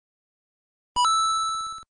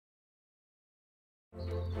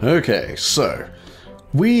Okay, so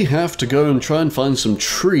we have to go and try and find some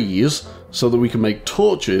trees so that we can make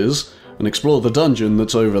torches and explore the dungeon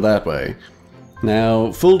that's over that way.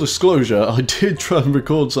 Now, full disclosure, I did try and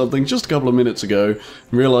record something just a couple of minutes ago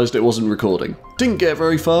and realised it wasn't recording. Didn't get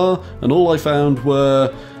very far, and all I found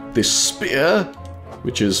were this spear,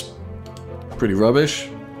 which is pretty rubbish.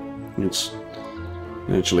 It's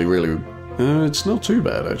actually really... it's not too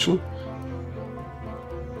bad, actually.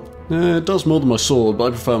 It does more than my sword, but I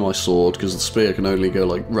prefer my sword because the spear can only go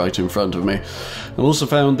like right in front of me. I also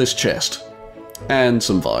found this chest and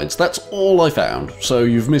some vines. That's all I found, so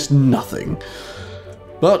you've missed nothing.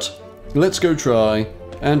 But let's go try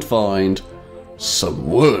and find some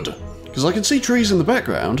wood, because I can see trees in the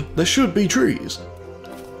background. There should be trees.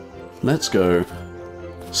 Let's go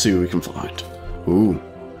see what we can find. Ooh,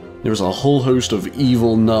 there's a whole host of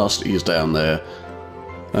evil nasties down there,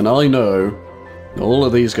 and I know all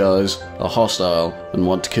of these guys are hostile and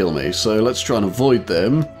want to kill me, so let's try and avoid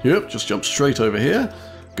them. Yep, just jump straight over here.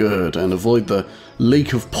 Good, and avoid the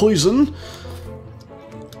lake of poison.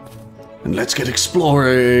 And let's get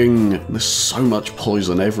exploring! There's so much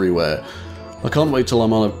poison everywhere. I can't wait till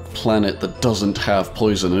I'm on a planet that doesn't have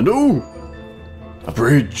poison. And ooh! A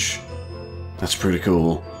bridge! That's pretty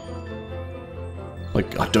cool.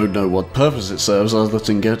 Like, I don't know what purpose it serves other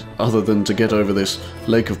than to get over this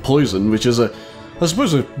lake of poison, which is I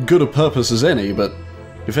suppose as good a purpose as any, but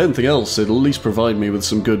if anything else, it'll at least provide me with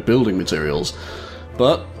some good building materials.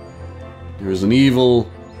 But there is an evil,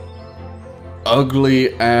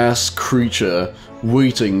 ugly-ass creature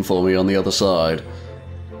waiting for me on the other side.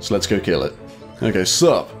 So let's go kill it. Okay,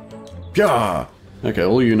 sup. Yeah. Okay,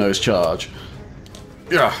 all you know is charge.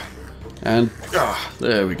 Yeah. And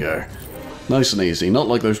there we go. Nice and easy. Not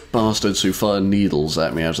like those bastards who fire needles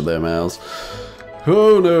at me out of their mouths.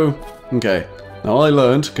 Oh no. Okay. Now I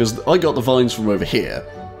learned, because I got the vines from over here.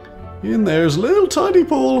 In there's a little tiny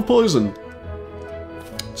pool of poison.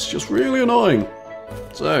 It's just really annoying.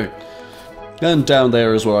 So, and down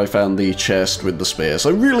there is where I found the chest with the spear. So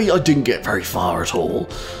really, I didn't get very far at all.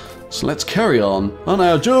 So let's carry on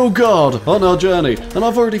our, oh god, on our journey. And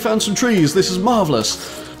I've already found some trees. This is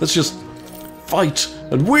marvellous. Let's just fight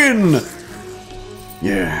and win.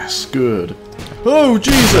 Yes, good. Oh,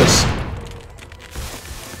 Jesus!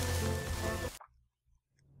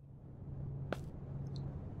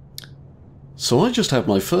 So I just had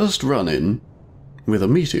my first run-in with a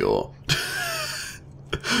meteor.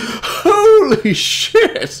 Holy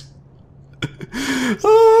shit!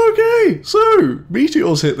 Okay, so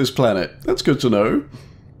meteors hit this planet. That's good to know.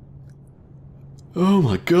 Oh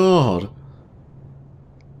my god.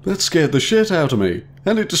 That scared the shit out of me.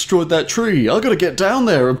 And it destroyed that tree. I gotta get down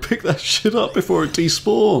there and pick that shit up before it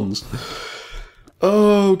despawns.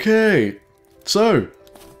 Okay, so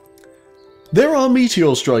there are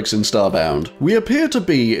meteor strikes in Starbound. We appear to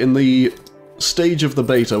be in the stage of the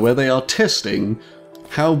beta where they are testing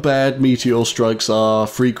how bad meteor strikes are,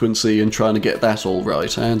 frequency, and trying to get that all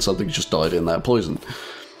right. And something just died in that poison.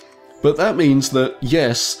 But that means that,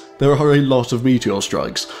 yes, there are a lot of meteor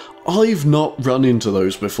strikes. I've not run into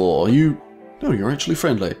those before. No, you're actually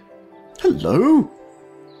friendly. Hello?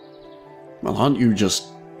 Well, aren't you just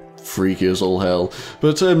freaky as all hell?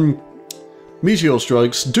 But, meteor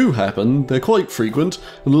strikes do happen, they're quite frequent,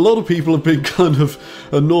 and a lot of people have been kind of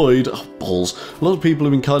annoyed. Oh, balls. A lot of people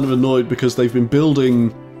have been kind of annoyed because they've been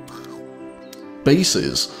building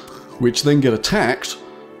bases, which then get attacked,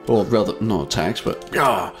 or rather, not attacked, but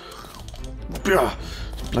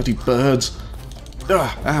bloody birds.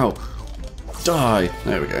 Ow. Die.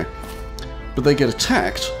 There we go. But they get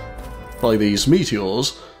attacked by these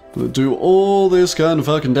meteors that do all this kind of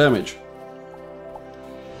fucking damage.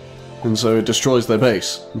 And so it destroys their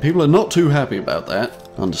base. And people are not too happy about that,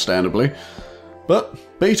 understandably. But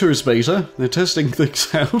beta is beta, they're testing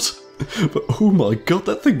things out. But oh my god,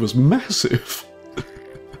 that thing was massive.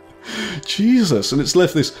 Jesus, and it's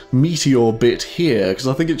left this meteor bit here, because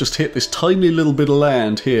I think it just hit this tiny little bit of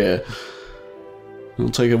land here. It'll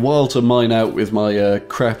take a while to mine out with my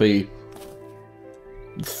crappy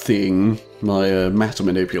thing, my matter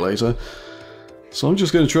manipulator. So I'm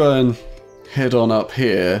just going to try and head on up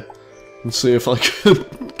here and see if I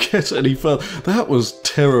can get any further. That was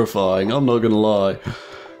terrifying, I'm not going to lie.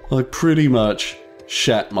 I pretty much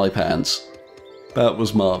shat my pants. That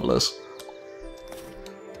was marvellous.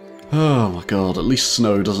 Oh my god, at least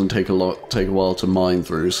snow doesn't take a while to mine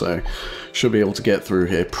through, so should be able to get through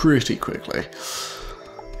here pretty quickly.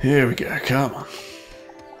 Here we go, come on.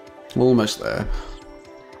 Almost there.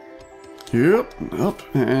 Yep, up,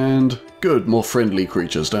 and good, more friendly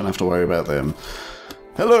creatures, don't have to worry about them.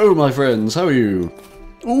 Hello, my friends, how are you?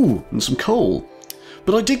 Ooh, and some coal.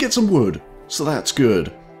 But I did get some wood, so that's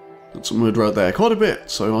good. Got some wood right there, quite a bit,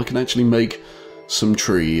 so I can actually make some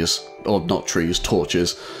trees. Or not trees,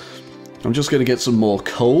 torches. I'm just going to get some more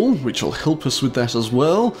coal, which will help us with that as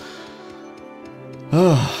well.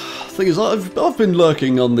 Thing is, I've been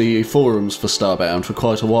lurking on the forums for Starbound for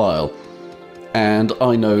quite a while, and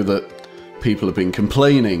I know that people have been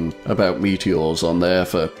complaining about meteors on there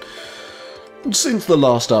since the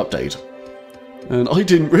last update, and I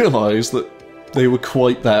didn't realise that they were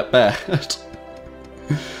quite that bad.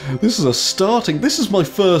 This is my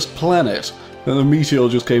first planet, and a meteor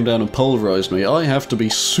just came down and pulverised me. I have to be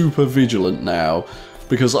super vigilant now,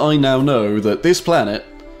 because I now know that this planet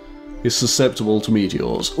is susceptible to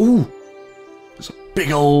meteors. Ooh! There's a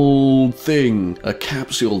big old thing, a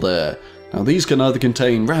capsule there. Now these can either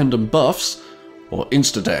contain random buffs, or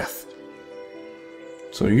insta-death.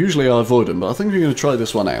 So usually I avoid them, but I think we're going to try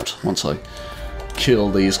this one out, once I kill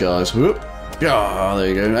these guys. Whoop! Yeah, there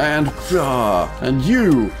you go, and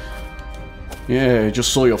you! Yeah,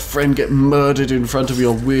 just saw your friend get murdered in front of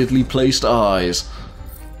your weirdly placed eyes.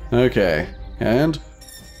 Okay, and...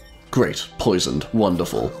 Great, poisoned,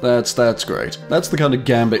 wonderful. That's great. That's the kind of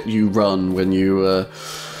gambit you run when you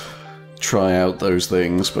try out those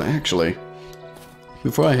things. But actually,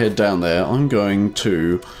 before I head down there, I'm going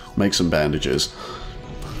to make some bandages.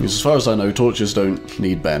 Because as far as I know, torches don't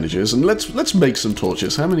need bandages. And let's make some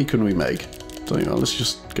torches. How many can we make? So, you know, let's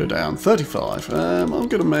just go down. 35. I'm going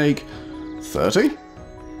to make 30.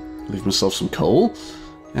 Leave myself some coal.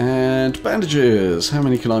 And bandages. How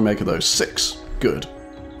many can I make of those? 6. Good.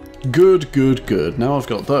 Good, good, good. Now I've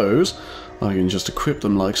got those, I can just equip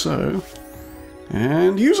them like so.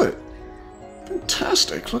 And use it.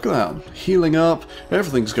 Fantastic. Look at that. Healing up.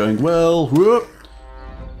 Everything's going well. Whoop.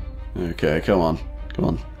 Okay, come on. Come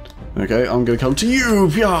on. Okay, I'm going to come to you.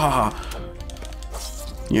 Yeah.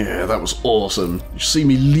 Yeah, that was awesome. You see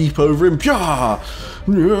me leap over him. Yeah.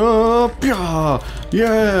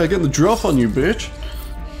 Yeah, getting the drop on you, bitch.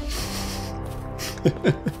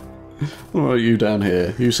 What about you down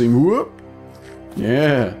here? You seem whoop.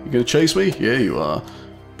 Yeah, you gonna chase me? Yeah, you are.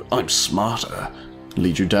 But I'm smarter.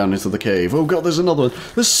 Lead you down into the cave. Oh god, there's another one.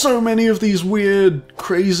 There's so many of these weird,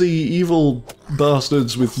 crazy, evil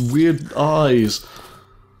bastards with weird eyes.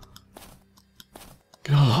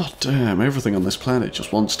 God damn, everything on this planet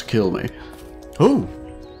just wants to kill me. Oh!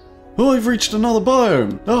 Oh, I've reached another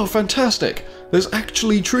biome! Oh, fantastic! There's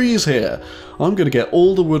actually trees here! I'm gonna get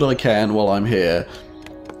all the wood I can while I'm here,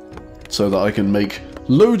 so that I can make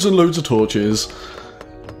loads and loads of torches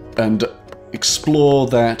and explore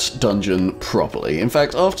that dungeon properly. In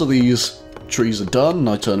fact, after these trees are done and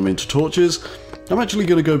I turn them into torches, I'm actually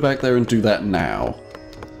going to go back there and do that now.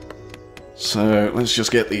 So let's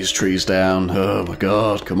just get these trees down. Oh my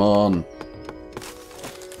god, come on.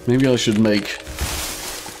 Maybe I should make...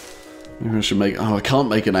 Oh, I can't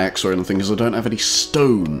make an axe or anything because I don't have any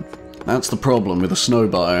stone. That's the problem with a snow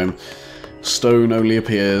biome. Stone only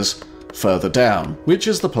appears further down, which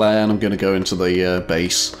is the plan. I'm going to go into the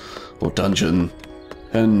base or dungeon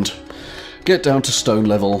and get down to stone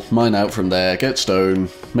level, mine out from there, get stone,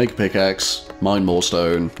 make a pickaxe, mine more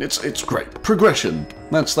stone. It's great. Progression.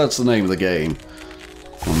 That's the name of the game.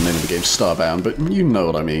 Well, the name of the game's Starbound, but you know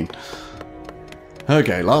what I mean.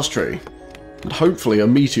 Okay, last tree. And hopefully a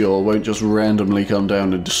meteor won't just randomly come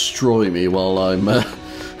down and destroy me while I'm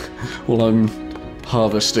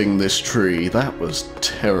harvesting this tree. That was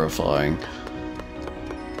terrifying.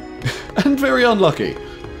 And very unlucky.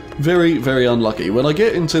 Very, very unlucky. When I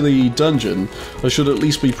get into the dungeon, I should at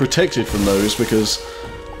least be protected from those because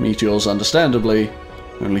meteors, understandably,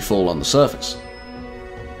 only fall on the surface.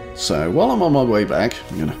 So, while I'm on my way back,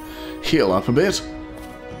 I'm going to heal up a bit.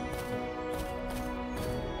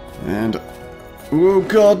 And... oh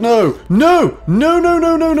god, no! No! No, no,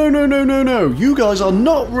 no, no, no, no, no, no, no! You guys are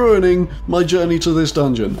not ruining my journey to this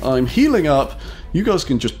dungeon. I'm healing up. You guys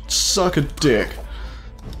can just suck a dick.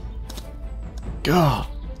 God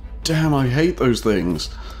damn, I hate those things.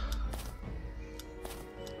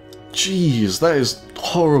 Jeez, that is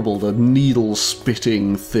horrible, the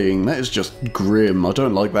needle-spitting thing. That is just grim. I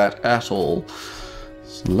don't like that at all.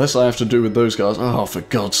 Unless I have to do with those guys. Oh, for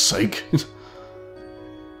God's sake.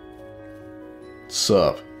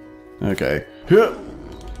 Sup. Okay. Nope,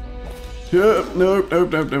 nope, nope,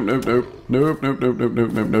 nope, nope, nope, nope. Nope, nope, nope, nope,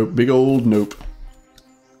 nope, nope, nope. Big old nope.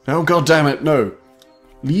 Oh, god damn it, no.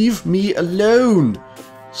 Leave me alone.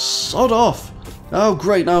 Sod off. Oh,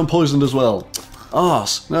 great, now I'm poisoned as well.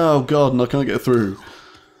 Arse. Oh, god, and I can't get through.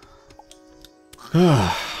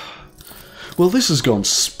 Well, this has gone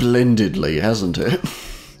splendidly, hasn't it?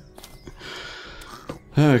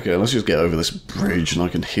 Okay, let's just get over this bridge and I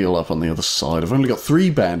can heal up on the other side. I've only got 3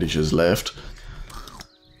 bandages left.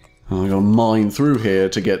 I'm gonna mine through here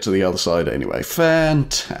to get to the other side anyway.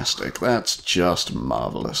 Fantastic. That's just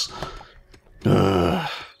marvellous. Now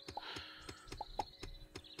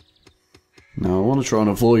I want to try and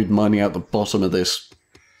avoid mining out the bottom of this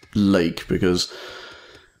lake because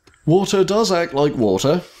water does act like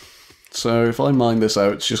water. So if I mine this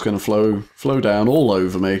out, it's just going to flow down all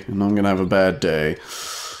over me, and I'm going to have a bad day.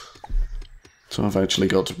 So I've actually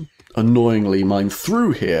got to annoyingly mine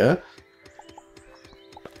through here,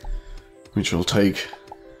 which will take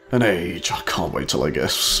an age. I can't wait till I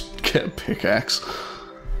get a pickaxe.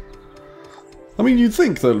 I mean, you'd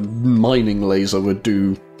think the mining laser would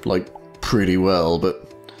do, like, pretty well,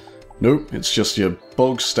 but nope, it's just your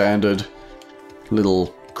bog standard little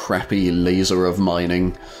crappy laser of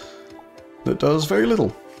mining. That does very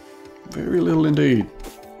little. Very little indeed.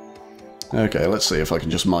 Okay, let's see if I can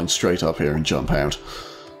just mine straight up here and jump out.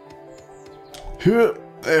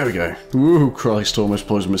 There we go. Ooh, Christ, almost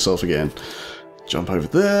poisoned myself again. Jump over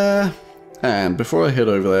there. And before I head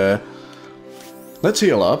over there, let's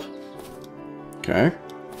heal up. Okay.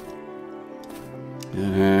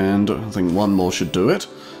 And I think one more should do it.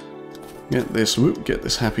 Get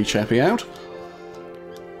this happy chappy out.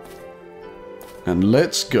 And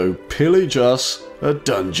let's go pillage us a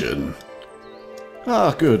dungeon.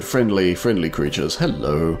 Ah, good, friendly creatures.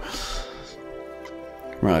 Hello.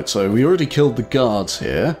 Right, so we already killed the guards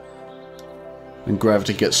here. And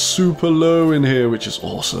gravity gets super low in here, which is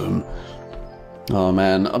awesome. Oh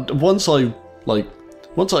man, once I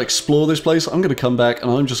explore this place, I'm going to come back and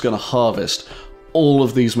I'm just going to harvest all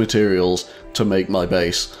of these materials to make my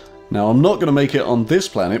base. Now, I'm not going to make it on this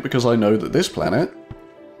planet because I know that this planet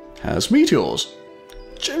has meteors.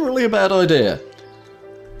 Generally a bad idea.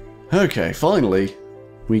 Okay, finally,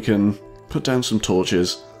 we can put down some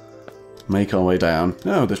torches, make our way down.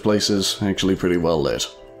 Oh, this place is actually pretty well lit.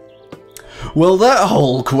 Well, that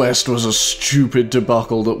whole quest was a stupid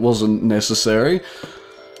debacle that wasn't necessary.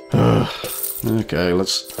 Okay,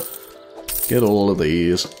 let's get all of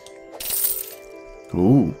these.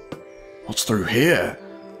 Ooh, what's through here?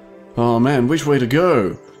 Oh man, which way to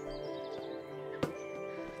go?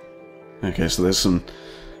 Okay, so there's some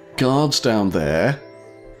guards down there.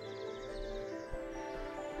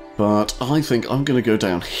 But I think I'm going to go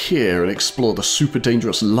down here and explore the super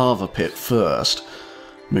dangerous lava pit first.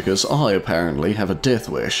 Because I apparently have a death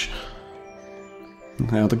wish.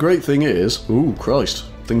 Now the great thing is... Ooh, Christ.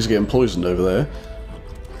 Things are getting poisoned over there.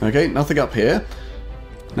 Okay, nothing up here.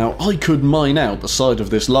 Now, I could mine out the side of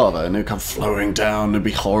this lava and it would come flowing down, it'd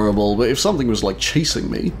be horrible, but if something was like chasing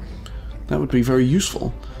me, that would be very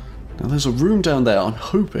useful. Now there's a room down there, I'm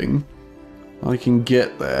hoping I can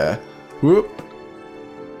get there. Whoop.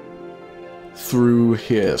 Through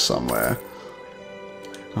here somewhere.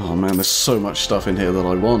 Oh man, there's so much stuff in here that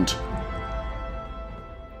I want.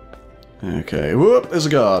 Okay, whoop, there's a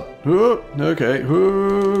guard. Whoop, okay,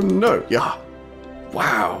 whoop, no, yeah.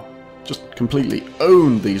 Wow. Just completely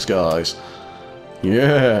owned these guys.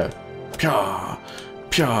 Yeah. Pya.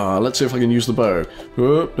 Pya. Let's see if I can use the bow.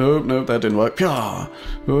 Oh, nope, that didn't work. Pya.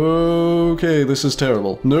 Okay, this is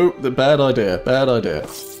terrible. Nope, bad idea. Bad idea.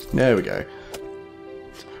 There we go.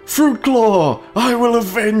 Fruit Claw! I will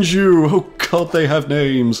avenge you! Oh god, they have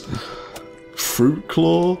names. Fruit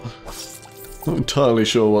Claw? Not entirely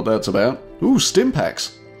sure what that's about. Ooh, stim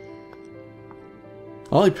packs.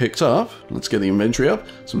 I picked up, let's get the inventory up,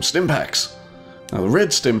 some stim packs. Now the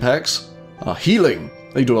red stim packs are healing.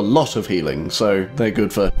 They do a lot of healing, so they're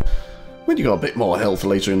good for when you got a bit more health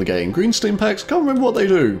later in the game. Green stim packs, can't remember what they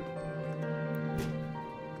do.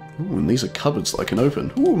 Ooh, and these are cupboards that I can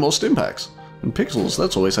open. Ooh, more stim packs. And pixels,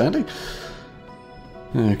 that's always handy.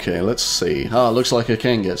 Okay, let's see. Ah, looks like I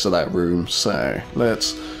can get to that room, so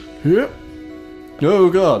let's... Yep. Oh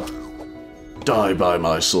god. Die by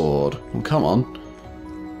my sword. Well, come on.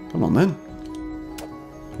 Come on then.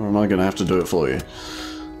 Or am I going to have to do it for you?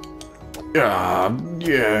 Ah,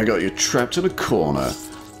 yeah, I got you trapped in a corner.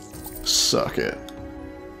 Suck it.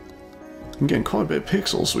 I'm getting quite a bit of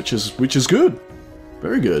pixels, which is good.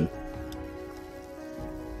 Very good.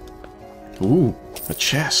 Ooh, a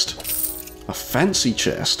chest. A fancy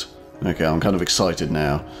chest. Okay, I'm kind of excited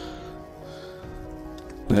now.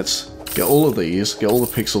 Let's get all of these, get all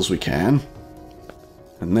the pixels we can.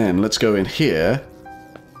 And then let's go in here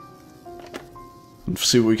and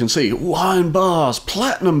see what we can see. Ooh, iron bars,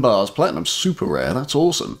 platinum bars. Platinum's super rare, that's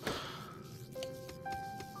awesome.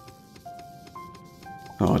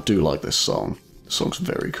 Oh, I do like this song. This song's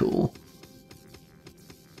very cool.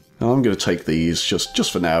 Now, I'm going to take these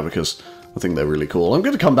just for now because I think they're really cool. I'm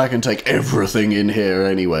going to come back and take everything in here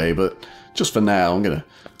anyway, but just for now, I'm gonna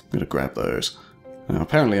grab those. Now,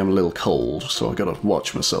 apparently I'm a little cold, so I've got to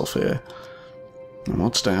watch myself here. And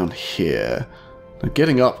what's down here? Now,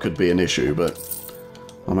 getting up could be an issue, but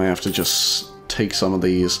I may have to just take some of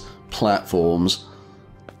these platforms.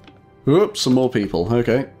 Oops, some more people.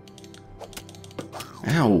 Okay.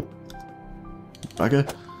 Ow.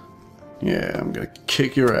 Bugger. Yeah, I'm gonna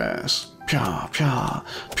kick your ass. Pya, pya,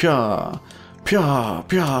 pya, pya,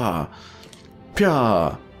 pya,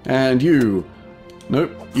 pya. And you.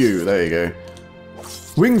 Nope, you. There you go.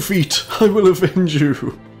 Wing feet, I will avenge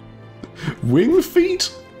you. Wing feet?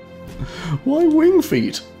 Why wing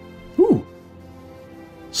feet? Ooh.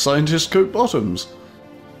 Scientist coat bottoms.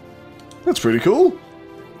 That's pretty cool.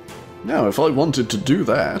 Now, if I wanted to do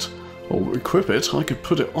that, or equip it, I could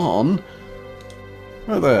put it on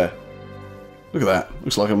right there. Look at that.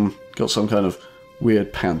 Looks like I'm got some kind of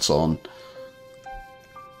weird pants on.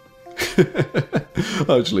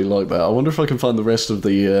 I actually like that. I wonder if I can find the rest of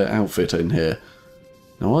the outfit in here.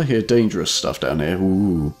 Now, I hear dangerous stuff down here.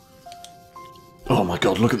 Ooh. Oh my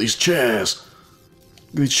god, look at these chairs!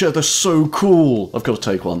 These chairs, they're so cool! I've got to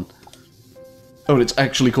take one. Oh, and it's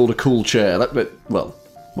actually called a cool chair. That bit, well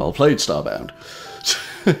played, Starbound.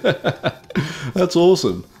 That's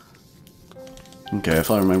awesome. Okay,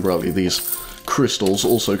 if I remember rightly, these crystals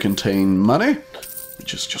also contain money,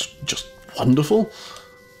 which is just wonderful.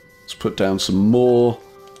 Let's put down some more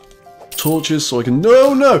torches so I can...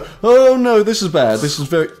 No! Oh no, this is bad. This is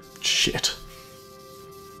very... Shit.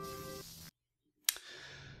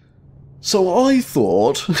 So I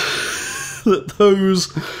thought that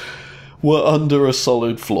those were under a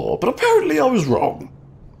solid floor, but apparently I was wrong.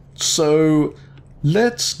 So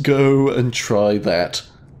let's go and try that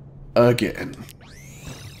again.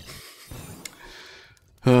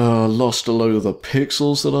 Lost a load of the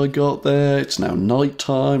pixels that I got there. It's now night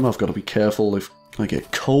time. I've got to be careful if I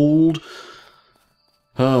get cold.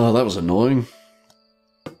 Oh, that was annoying.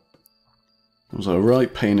 That was a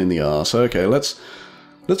right pain in the arse. Okay, let's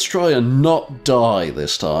try and not die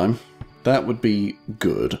this time. That would be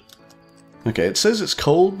good. Okay, it says it's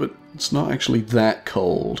cold, but it's not actually that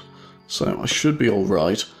cold. So I should be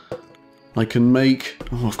alright. I can make...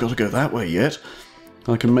 Oh, I've got to go that way yet.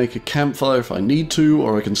 I can make a campfire if I need to,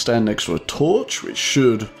 or I can stand next to a torch, which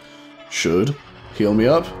should heal me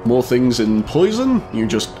up. More things in poison. You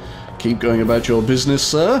just keep going about your business,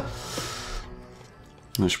 sir.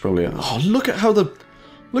 I should probably... Oh, look at how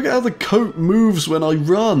the coat moves when I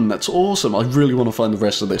run. That's awesome. I really want to find the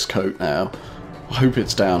rest of this coat now. I hope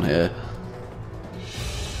it's down here.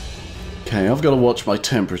 Okay, I've got to watch my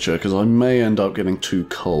temperature because I may end up getting too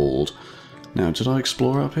cold. Now, did I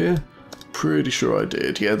explore up here? Pretty sure I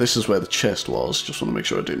did. Yeah, this is where the chest was. Just want to make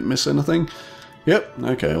sure I didn't miss anything. Yep,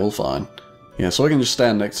 okay, all fine. Yeah, so I can just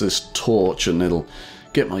stand next to this torch and it'll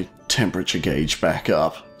get my temperature gauge back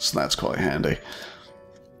up. So that's quite handy.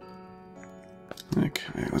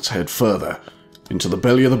 Okay, let's head further into the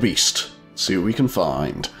belly of the beast. See what we can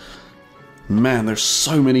find. Man, there's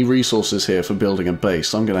so many resources here for building a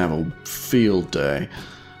base. I'm going to have a field day.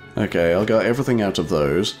 Okay, I'll get everything out of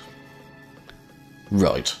those.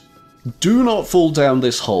 Right. Do not fall down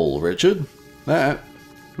this hole, Richard. That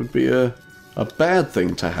would be a bad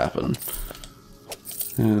thing to happen.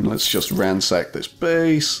 And let's just ransack this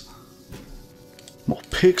base. More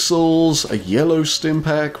pixels, a yellow stim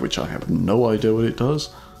pack, which I have no idea what it does.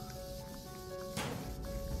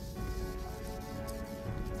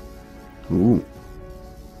 Ooh.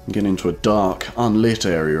 I'm getting into a dark, unlit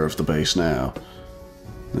area of the base now.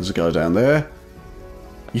 There's a guy down there.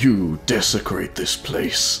 You desecrate this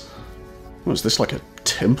place. Oh, is this like a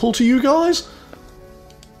temple to you guys?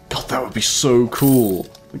 God, that would be so cool.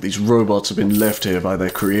 Like these robots have been left here by their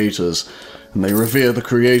creators, and they revere the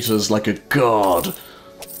creators like a god.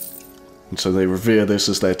 And so they revere this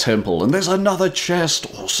as their temple. And there's another chest.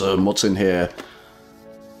 Awesome. What's in here?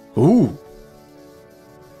 Ooh.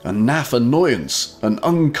 A naff annoyance. An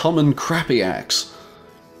uncommon crappy axe.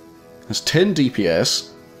 Has 10 DPS.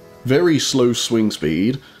 Very slow swing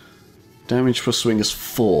speed. Damage per swing is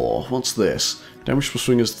 4. What's this? Damage per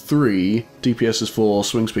swing is 3. DPS is 4.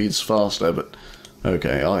 Swing speed's faster, but...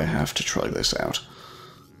 Okay, I have to try this out.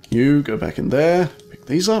 You, go back in there. Pick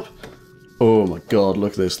these up. Oh my god,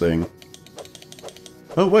 look at this thing.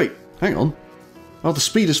 Oh wait, hang on. Oh, the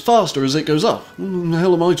speed is faster as it goes up. What the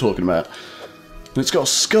hell am I talking about? And it's got a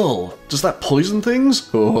skull. Does that poison things?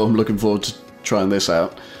 Oh, I'm looking forward to trying this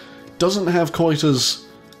out. Doesn't have quite as...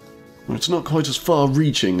 Well, it's not quite as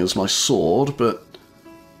far-reaching as my sword, but...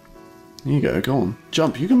 Here you go, go on.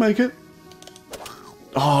 Jump, you can make it.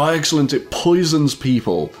 Oh, excellent, it poisons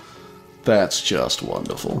people. That's just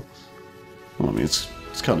wonderful. Well, I mean, it's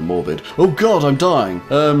kind of morbid. Oh god, I'm dying!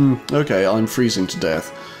 Okay, I'm freezing to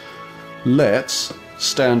death. Let's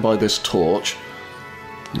stand by this torch,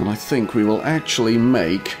 and I think we will actually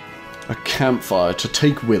make a campfire to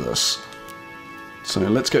take with us. So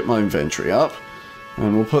let's get my inventory up,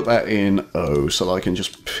 and we'll put that in O, so that I can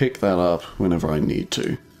just pick that up whenever I need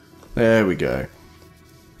to. There we go.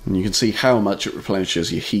 And you can see how much it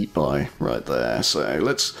replenishes your heat by right there. So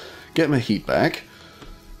let's get my heat back.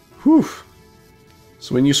 Whew.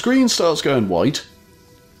 So when your screen starts going white,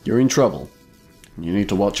 you're in trouble. You need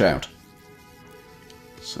to watch out.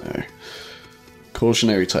 So,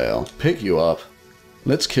 cautionary tale. Pick you up.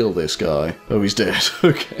 Let's kill this guy. Oh, he's dead.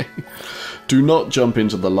 Okay. Do not jump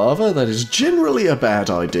into the lava. That is generally a bad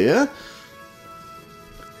idea.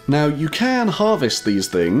 Now, you can harvest these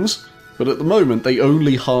things, but at the moment they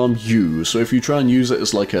only harm you. So if you try and use it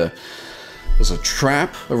as like a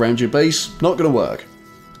trap around your base, not going to work.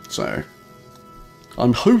 So,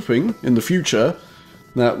 I'm hoping in the future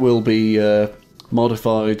that will be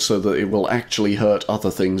modified so that it will actually hurt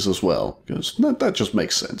other things as well, because that just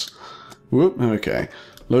makes sense. Whoop, okay.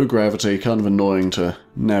 Low gravity, kind of annoying to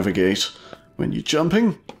navigate when you're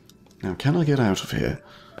jumping. Now, can I get out of here?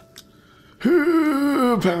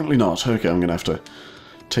 Apparently not. Okay, I'm going to have to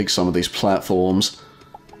take some of these platforms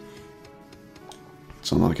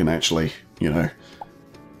so that I can actually, you know,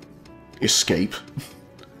 escape.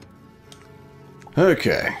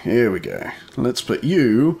 Okay, here we go. Let's put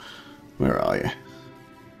you... Where are you?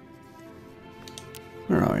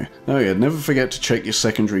 Where are you? Oh yeah, never forget to check your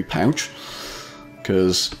secondary pouch,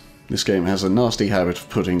 because this game has a nasty habit of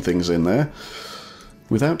putting things in there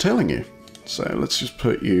without telling you. So let's just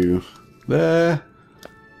put you there.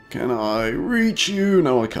 Can I reach you?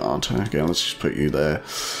 No, I can't. Okay, let's just put you there.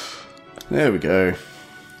 There we go.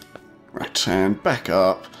 Right, and back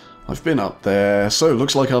up. I've been up there, so it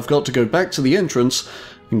looks like I've got to go back to the entrance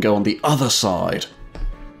and go on the other side.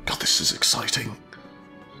 God, this is exciting.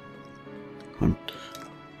 I'm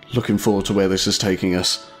looking forward to where this is taking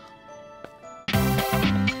us.